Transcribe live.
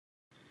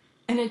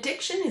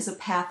addiction is a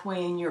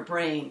pathway in your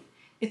brain.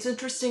 It's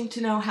interesting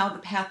to know how the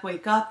pathway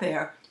got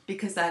there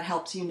because that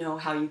helps you know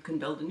how you can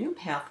build a new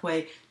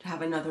pathway to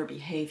have another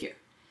behavior.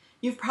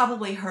 You've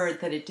probably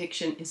heard that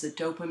addiction is a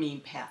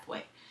dopamine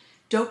pathway.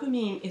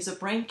 Dopamine is a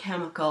brain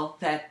chemical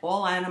that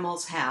all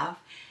animals have.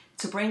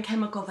 It's a brain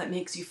chemical that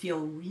makes you feel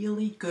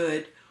really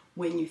good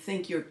when you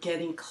think you're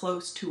getting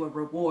close to a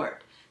reward.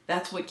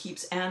 That's what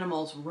keeps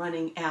animals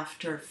running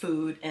after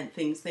food and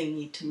things they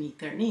need to meet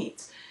their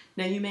needs.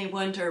 Now you may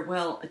wonder,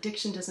 well,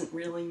 addiction doesn't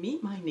really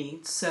meet my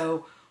needs,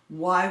 so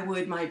why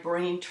would my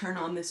brain turn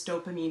on this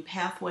dopamine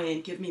pathway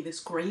and give me this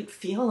great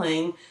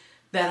feeling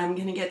that I'm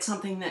going to get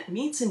something that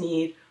meets a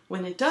need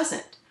when it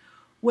doesn't?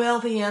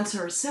 Well, the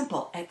answer is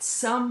simple. At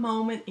some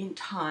moment in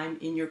time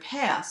in your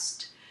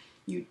past,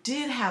 you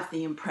did have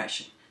the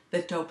impression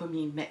that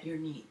dopamine met your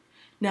need.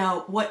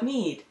 Now, what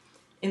need?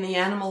 In the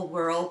animal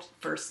world,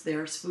 first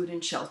there's food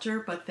and shelter,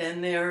 but then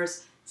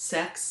there's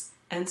sex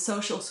and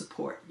social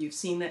support. You've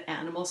seen that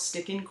animals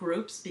stick in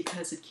groups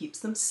because it keeps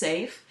them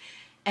safe.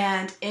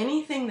 And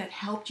anything that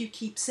helped you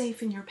keep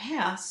safe in your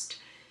past,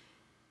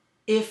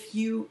 if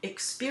you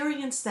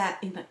experience that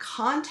in the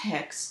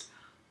context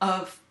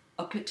of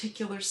a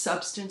particular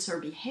substance or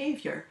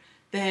behavior,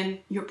 then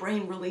your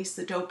brain released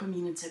the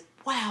dopamine and said,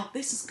 wow,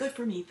 this is good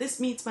for me. This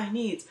meets my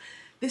needs.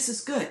 This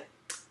is good.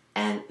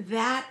 And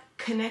that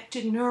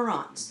connected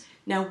neurons.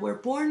 Now, we're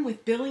born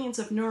with billions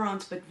of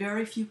neurons, but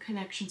very few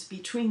connections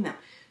between them.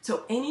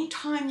 So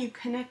anytime you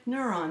connect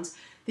neurons,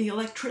 the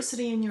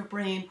electricity in your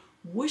brain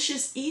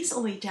whooshes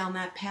easily down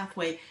that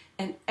pathway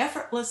and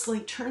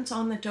effortlessly turns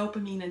on the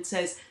dopamine and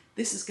says,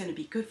 this is going to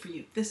be good for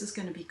you. This is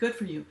going to be good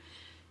for you.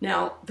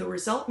 Now, the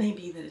result may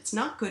be that it's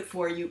not good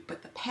for you,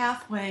 but the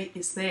pathway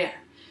is there.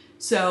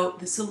 So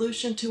the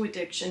solution to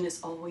addiction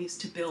is always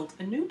to build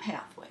a new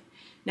pathway.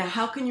 Now,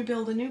 how can you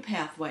build a new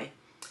pathway?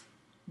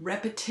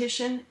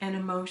 Repetition and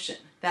emotion.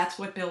 That's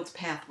what builds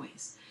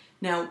pathways.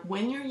 Now,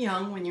 when you're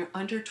young, when you're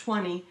under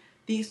 20,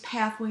 these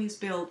pathways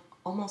build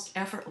almost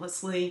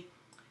effortlessly.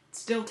 It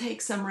still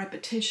takes some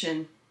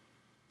repetition,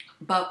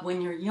 but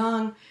when you're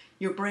young,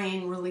 your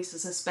brain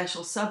releases a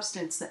special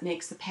substance that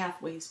makes the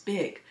pathways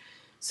big.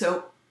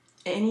 So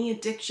any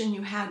addiction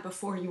you had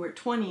before you were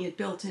 20, it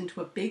built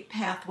into a big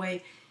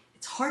pathway.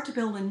 It's hard to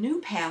build a new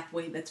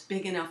pathway that's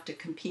big enough to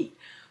compete,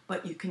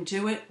 but you can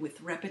do it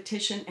with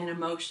repetition and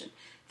emotion.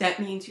 That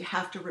means you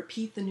have to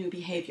repeat the new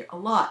behavior a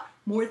lot,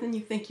 more than you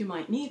think you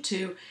might need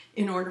to,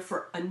 in order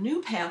for a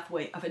new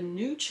pathway of a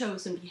new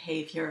chosen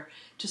behavior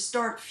to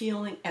start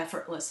feeling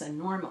effortless and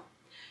normal.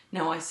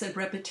 Now, I said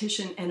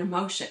repetition and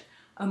emotion.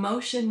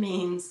 Emotion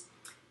means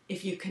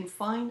if you can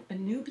find a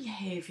new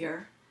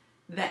behavior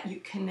that you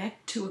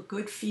connect to a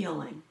good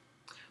feeling,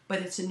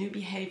 but it's a new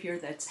behavior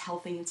that's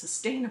healthy and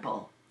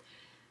sustainable,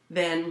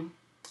 then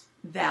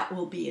that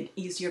will be an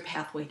easier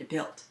pathway to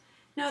build.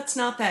 Now, it's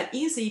not that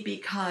easy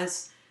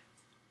because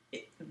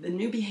the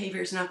new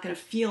behavior is not going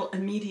to feel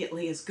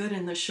immediately as good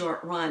in the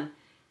short run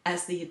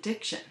as the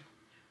addiction.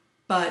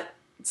 But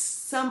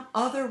some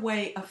other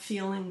way of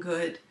feeling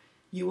good,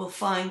 you will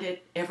find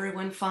it,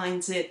 everyone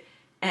finds it,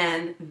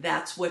 and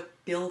that's what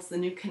builds the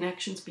new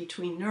connections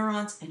between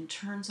neurons and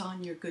turns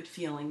on your good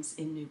feelings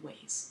in new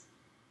ways.